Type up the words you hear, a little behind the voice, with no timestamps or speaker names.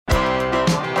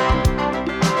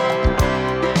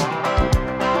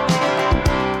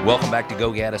Welcome back to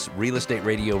Go Gaddis Real Estate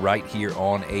Radio right here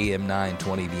on AM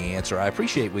 920 The Answer. I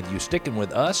appreciate with you sticking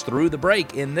with us through the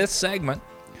break in this segment,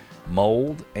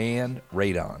 Mold and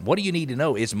Radon. What do you need to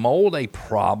know? Is mold a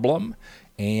problem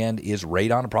and is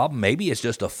radon a problem? Maybe it's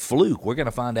just a fluke. We're going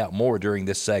to find out more during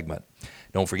this segment.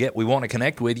 Don't forget, we want to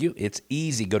connect with you. It's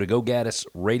easy. Go to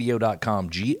GoGaddisRadio.com,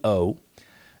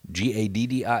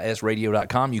 GoGaddis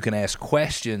Radio.com. You can ask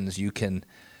questions. You can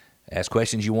ask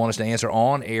questions you want us to answer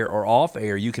on air or off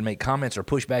air. You can make comments or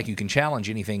push back. You can challenge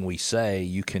anything we say.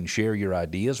 You can share your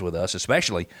ideas with us,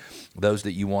 especially those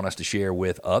that you want us to share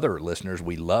with other listeners.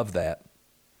 We love that.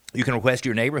 You can request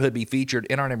your neighborhood be featured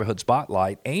in our Neighborhood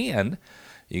Spotlight, and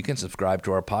you can subscribe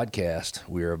to our podcast.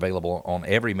 We're available on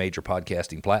every major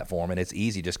podcasting platform, and it's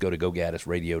easy. Just go to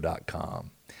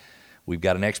GoGaddisRadio.com. We've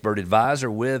got an expert advisor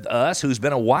with us who's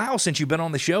been a while since you've been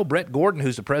on the show, Brett Gordon,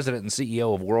 who's the president and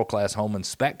CEO of World Class Home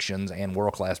Inspections and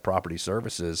World Class Property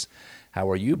Services. How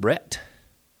are you, Brett?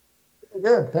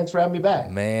 Good. Thanks for having me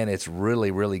back. Man, it's really,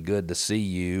 really good to see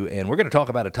you. And we're going to talk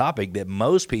about a topic that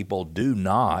most people do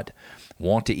not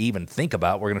want to even think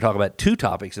about. We're going to talk about two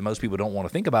topics that most people don't want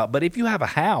to think about. But if you have a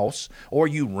house or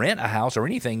you rent a house or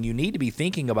anything, you need to be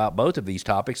thinking about both of these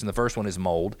topics. And the first one is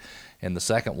mold, and the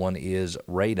second one is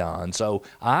radon. So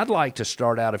I'd like to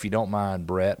start out, if you don't mind,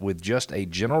 Brett, with just a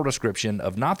general description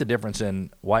of not the difference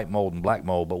in white mold and black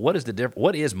mold, but what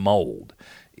is mold?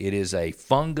 It is a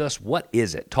fungus. What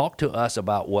is it? Talk to us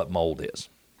about what mold is.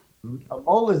 A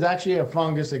mold is actually a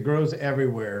fungus that grows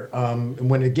everywhere.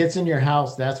 And when it gets in your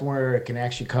house, that's where it can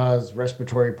actually cause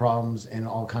respiratory problems and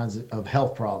all kinds of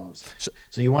health problems.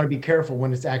 So you want to be careful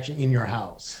when it's actually in your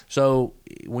house. So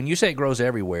when you say it grows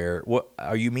everywhere, what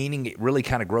are you meaning? It really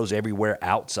kind of grows everywhere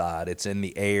outside. It's in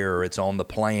the air. It's on the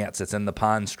plants. It's in the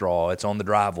pine straw. It's on the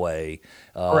driveway.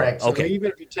 Correct. So okay.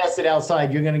 even if you test it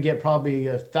outside, you're going to get probably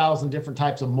 1,000 different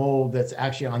types of mold that's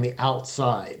actually on the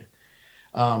outside.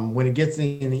 When it gets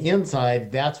in the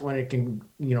inside, that's when it can,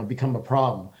 become a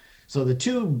problem. So the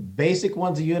two basic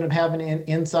ones that you end up having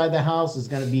inside the house is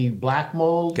going to be black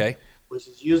mold, okay, which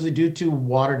is usually due to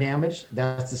water damage.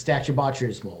 That's the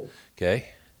Stachybotrys mold. Okay.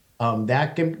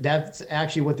 That's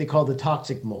actually what they call the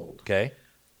toxic mold. Okay.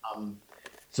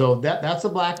 So that's the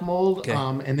black mold. Okay.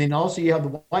 And then also you have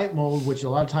the white mold, which a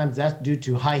lot of times that's due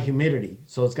to high humidity.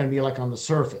 So it's going to be like on the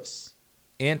surface.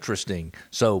 Interesting.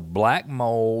 So black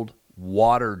mold,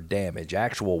 water damage,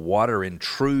 actual water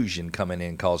intrusion coming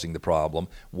in causing the problem.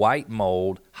 White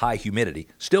mold, high humidity,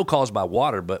 still caused by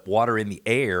water, but water in the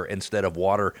air instead of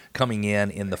water coming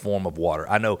in the form of water.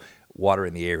 I know water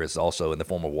in the air is also in the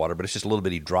form of water, but it's just a little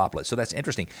bitty droplet. So that's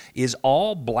interesting. Is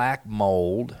all black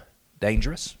mold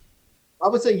dangerous? I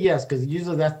would say yes, because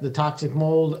usually that's the toxic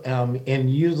mold, and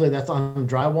usually that's on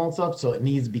drywall and stuff, so it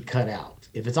needs to be cut out.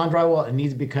 If it's on drywall, it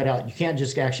needs to be cut out. You can't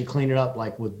just actually clean it up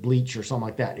like with bleach or something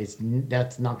like that.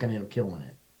 That's not going to end up killing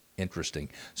it.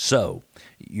 Interesting. So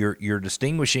you're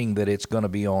distinguishing that it's going to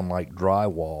be on like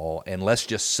drywall, and let's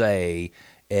just say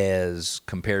as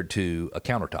compared to a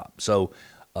countertop. So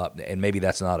and maybe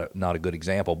that's not a good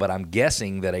example, but I'm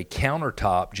guessing that a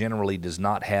countertop generally does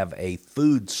not have a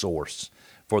food source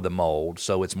for the mold,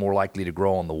 so it's more likely to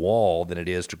grow on the wall than it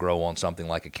is to grow on something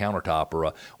like a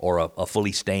countertop or a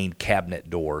fully stained cabinet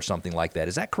door or something like that.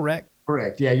 Is that correct?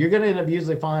 Correct. Yeah, you're going to end up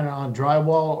usually finding it on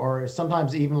drywall or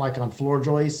sometimes even like on floor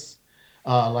joists,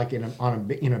 like in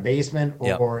a basement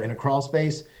or in a crawl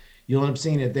space. You'll end up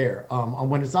seeing it there.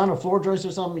 When it's on a floor joist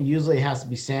or something, usually it has to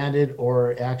be sanded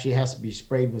or it actually has to be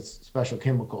sprayed with special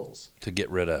chemicals to get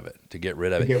rid of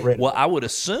it. Well, I would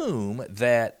assume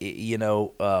that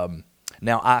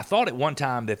now, I thought at one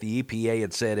time that the EPA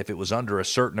had said if it was under a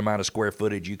certain amount of square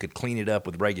footage, you could clean it up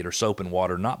with regular soap and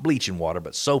water, not bleach and water,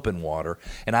 but soap and water.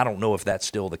 And I don't know if that's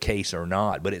still the case or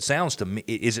not, but it sounds to me,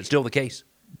 is it still the case?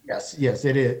 Yes,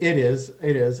 it is.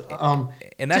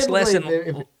 And that's less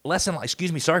than like,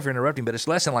 excuse me, sorry for interrupting, but it's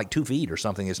less than like 2 feet or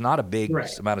something. It's not a big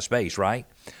amount of space, right?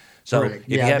 So if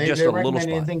you have just a little spot.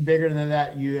 Anything bigger than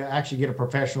that, you actually get a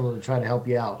professional to try to help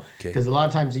you out. Because a lot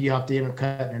of times you have to end up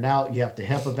cutting it out. You have to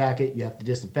HEPA it. You have to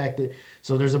disinfect it.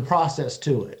 So there's a process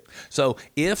to it. So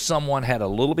if someone had a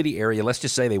little bitty area, let's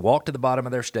just say they walked to the bottom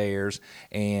of their stairs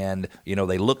and,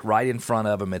 they looked right in front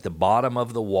of them at the bottom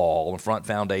of the wall, the front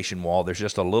foundation wall, there's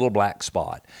just a little black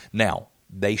spot. Now,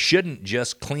 they shouldn't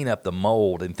just clean up the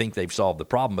mold and think they've solved the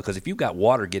problem, because if you've got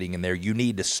water getting in there, you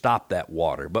need to stop that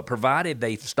water. But provided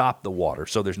they stop the water,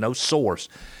 so there's no source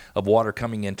of water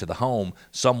coming into the home,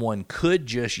 someone could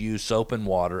just use soap and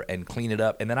water and clean it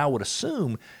up. And then I would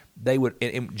assume they would,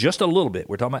 and just a little bit,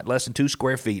 we're talking about less than 2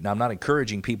 square feet, and I'm not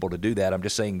encouraging people to do that. I'm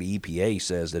just saying the EPA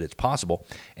says that it's possible.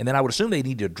 And then I would assume they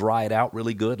need to dry it out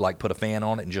really good, like put a fan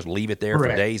on it and just leave it there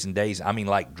Correct. for days and days. I mean,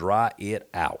 like dry it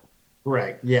out.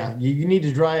 Correct. Yeah. You need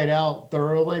to dry it out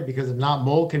thoroughly because if not,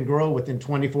 mold can grow within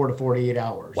 24 to 48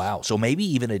 hours. Wow. So maybe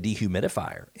even a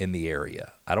dehumidifier in the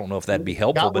area. I don't know if that'd be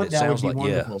helpful, That but would- it that would sounds be like,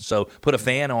 wonderful. yeah. So put a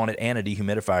fan on it and a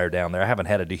dehumidifier down there. I haven't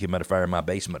had a dehumidifier in my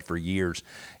basement for years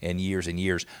and years and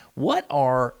years. What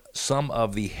are some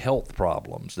of the health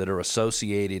problems that are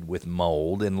associated with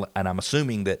mold? And I'm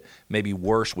assuming that maybe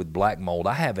worse with black mold.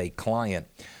 I have a client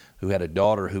who had a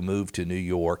daughter who moved to New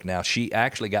York. Now, she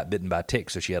actually got bitten by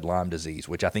ticks, so she had Lyme disease,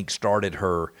 which I think started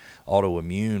her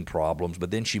autoimmune problems.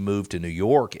 But then she moved to New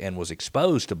York and was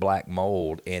exposed to black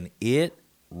mold, and it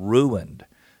ruined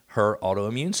her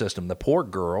autoimmune system. The poor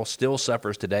girl still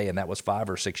suffers today, and that was 5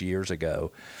 or 6 years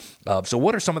ago. So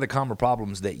what are some of the common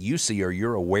problems that you see or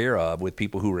you're aware of with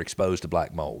people who are exposed to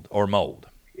black mold or mold?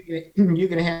 You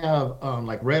can have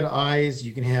like red eyes.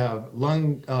 You can have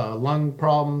lung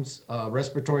problems,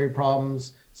 respiratory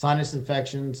problems, sinus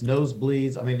infections,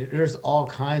 nosebleeds. I mean, there's all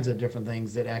kinds of different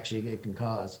things that actually it can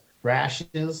cause.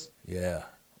 Rashes. Yeah.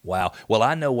 Wow. Well,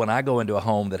 I know when I go into a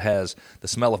home that has the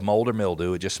smell of mold or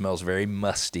mildew, it just smells very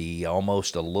musty,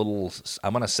 almost a little,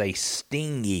 I'm going to say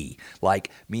stingy,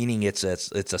 like meaning it's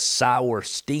a sour,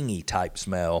 stingy type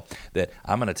smell that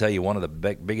I'm going to tell you one of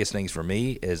the biggest things for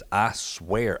me is I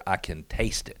swear I can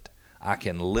taste it. I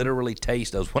can literally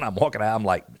taste those. When I'm walking out, I'm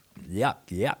like, yuck,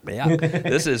 yuck,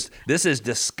 yuck. This is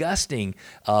disgusting.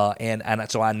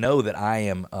 And so I know that I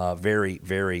am very,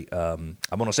 very, I'm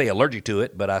going to say allergic to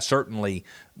it, but I certainly,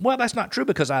 well, that's not true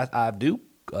because I do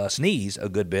sneeze a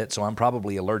good bit, so I'm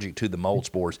probably allergic to the mold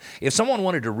spores. If someone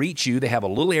wanted to reach you, they have a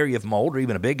little area of mold or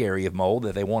even a big area of mold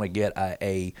that they want to get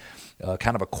a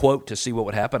kind of a quote to see what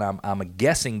would happen. I'm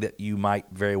guessing that you might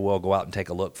very well go out and take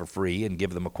a look for free and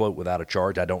give them a quote without a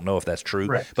charge. I don't know if that's true.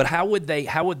 Correct. But how would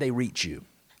they reach you?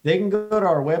 They can go to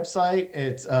our website.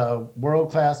 It's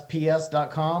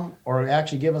worldclassps.com, or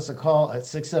actually give us a call at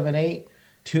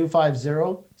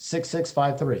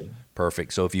 678-250-6653.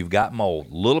 Perfect. So if you've got mold,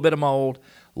 a little bit of mold,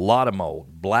 a lot of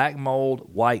mold, black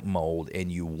mold, white mold, and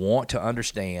you want to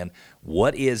understand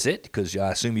what is it, because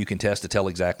I assume you can test to tell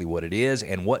exactly what it is,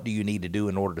 and what do you need to do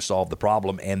in order to solve the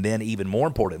problem, and then even more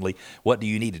importantly, what do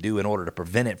you need to do in order to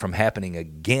prevent it from happening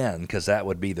again, because that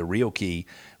would be the real key.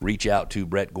 Reach out to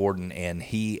Brett Gordon, and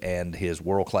he and his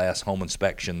world-class home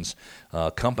inspections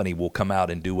company will come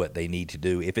out and do what they need to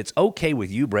do. If it's okay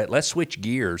with you, Brett, let's switch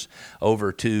gears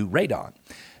over to radon.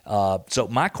 So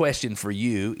my question for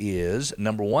you is,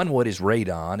 number one, what is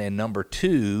radon? And number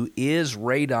two, is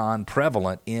radon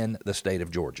prevalent in the state of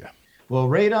Georgia? Well,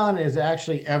 radon is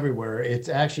actually everywhere. It's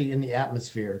actually in the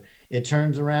atmosphere. It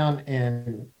turns around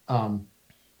and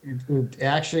it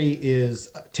actually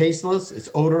is tasteless, it's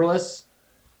odorless,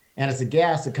 and it's a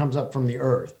gas that comes up from the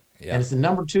earth. Yeah. And it's the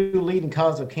number 2 leading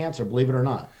cause of cancer, believe it or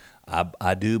not.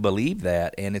 I do believe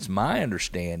that, and it's my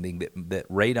understanding that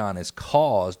radon is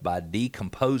caused by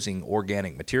decomposing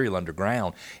organic material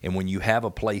underground. And when you have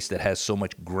a place that has so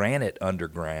much granite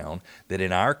underground, that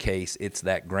in our case, it's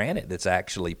that granite that's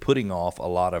actually putting off a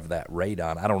lot of that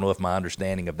radon. I don't know if my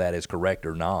understanding of that is correct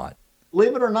or not.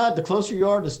 Believe it or not, the closer you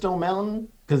are to Stone Mountain,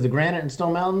 because the granite in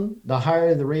Stone Mountain, the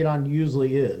higher the radon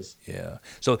usually is. Yeah.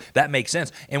 So that makes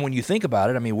sense. And when you think about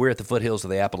it, I mean, we're at the foothills of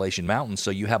the Appalachian Mountains, so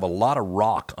you have a lot of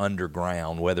rock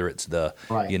underground, whether it's the,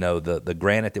 Right. the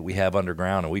granite that we have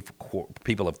underground, and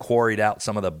people have quarried out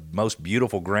some of the most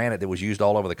beautiful granite that was used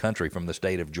all over the country from the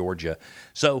state of Georgia.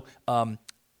 So,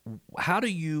 how do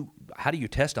you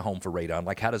test a home for radon?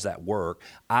 Like, how does that work?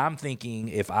 I'm thinking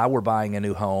if I were buying a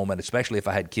new home, and especially if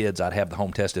I had kids, I'd have the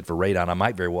home tested for radon. I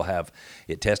might very well have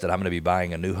it tested. I'm going to be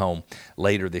buying a new home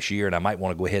later this year, and I might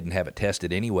want to go ahead and have it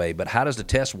tested anyway. But how does the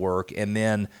test work? And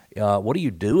then what do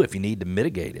you do if you need to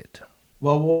mitigate it?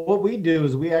 Well, what we do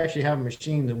is we actually have a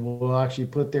machine that we'll actually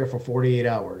put there for 48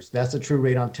 hours. That's a true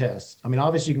radon test. I mean,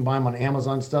 obviously you can buy them on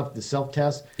Amazon stuff, the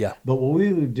self-test. Yeah. But what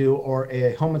we would do, or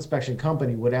a home inspection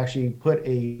company would actually put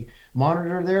a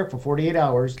monitor there for 48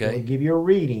 hours. Okay. That would give you a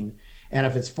reading. And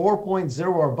if it's 4.0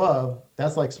 or above,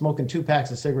 that's like smoking 2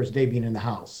 packs of cigarettes a day being in the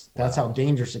house. That's how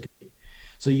dangerous it can be.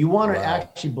 So you want it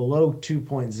actually below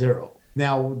 2.0.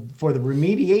 Now, for the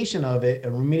remediation of it, a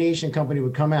remediation company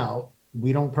would come out.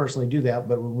 We don't personally do that,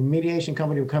 but a remediation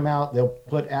company will come out. They'll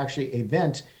put actually a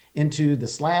vent into the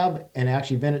slab and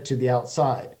actually vent it to the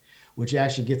outside. which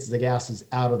actually gets the gases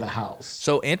out of the house.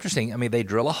 So interesting. I mean, they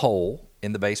drill a hole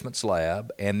in the basement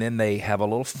slab, and then they have a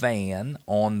little fan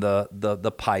on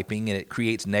the piping, and it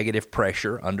creates negative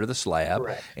pressure under the slab.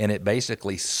 Correct. And it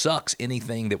basically sucks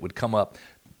anything that would come up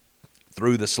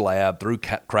through the slab, through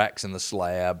cracks in the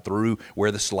slab, through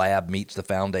where the slab meets the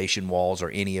foundation walls or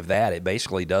any of that. It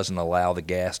basically doesn't allow the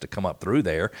gas to come up through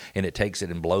there, and it takes it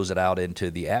and blows it out into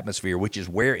the atmosphere, which is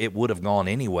where it would have gone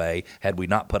anyway had we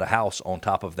not put a house on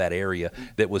top of that area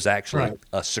that was actually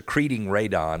secreting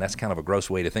radon. That's kind of a gross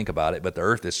way to think about it, but the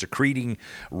earth is secreting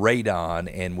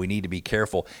radon, and we need to be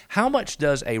careful. How much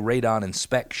does a radon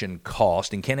inspection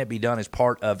cost, and can it be done as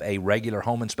part of a regular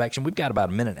home inspection? We've got about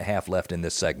a minute and a half left in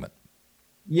this segment.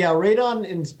 Yeah, radon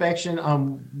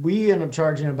inspection, we end up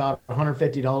charging about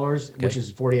 $150, which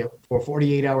is for a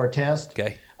 48-hour test.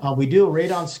 Okay. We do a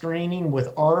radon screening with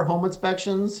our home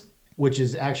inspections, which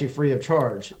is actually free of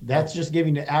charge. That's just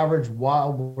giving the average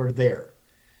while we're there.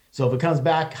 So if it comes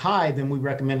back high, then we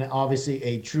recommend obviously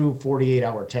a true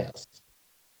 48-hour test.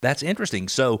 That's interesting.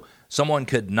 So someone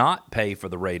could not pay for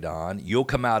the radon. You'll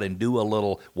come out and do a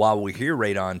little while we hear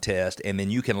radon test, and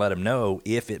then you can let them know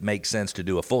if it makes sense to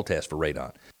do a full test for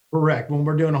radon. Correct. When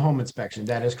we're doing a home inspection,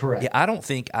 that is correct. Yeah, I don't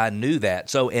think I knew that.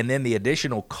 So, and then the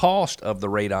additional cost of the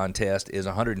radon test is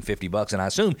 $150, and I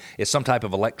assume it's some type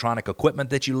of electronic equipment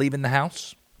that you leave in the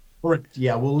house? Correct.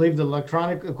 Yeah, we'll leave the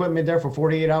electronic equipment there for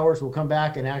 48 hours. We'll come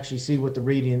back and actually see what the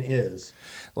reading is.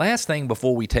 Last thing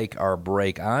before we take our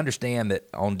break, I understand that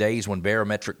on days when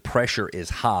barometric pressure is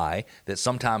high, that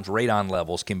sometimes radon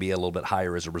levels can be a little bit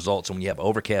higher as a result. So when you have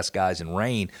overcast skies and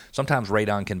rain, sometimes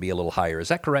radon can be a little higher. Is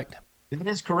that correct? That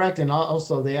is correct. And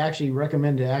also they actually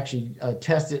recommend to actually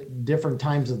test it different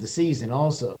times of the season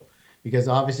also. Because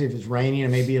obviously if it's raining, it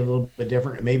may be a little bit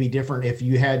different. It may be different if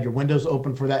you had your windows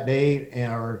open for that day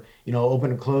or,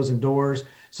 open and closing doors.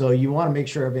 So you want to make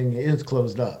sure everything is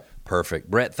closed up.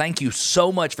 Perfect. Brett, thank you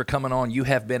so much for coming on. You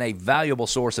have been a valuable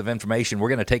source of information. We're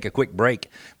going to take a quick break.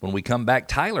 When we come back,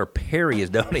 Tyler Perry is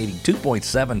donating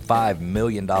 $2.75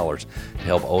 million to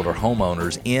help older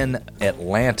homeowners in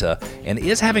Atlanta and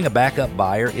is having a backup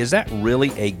buyer. Is that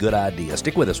really a good idea?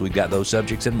 Stick with us. We've got those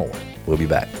subjects and more. We'll be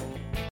back.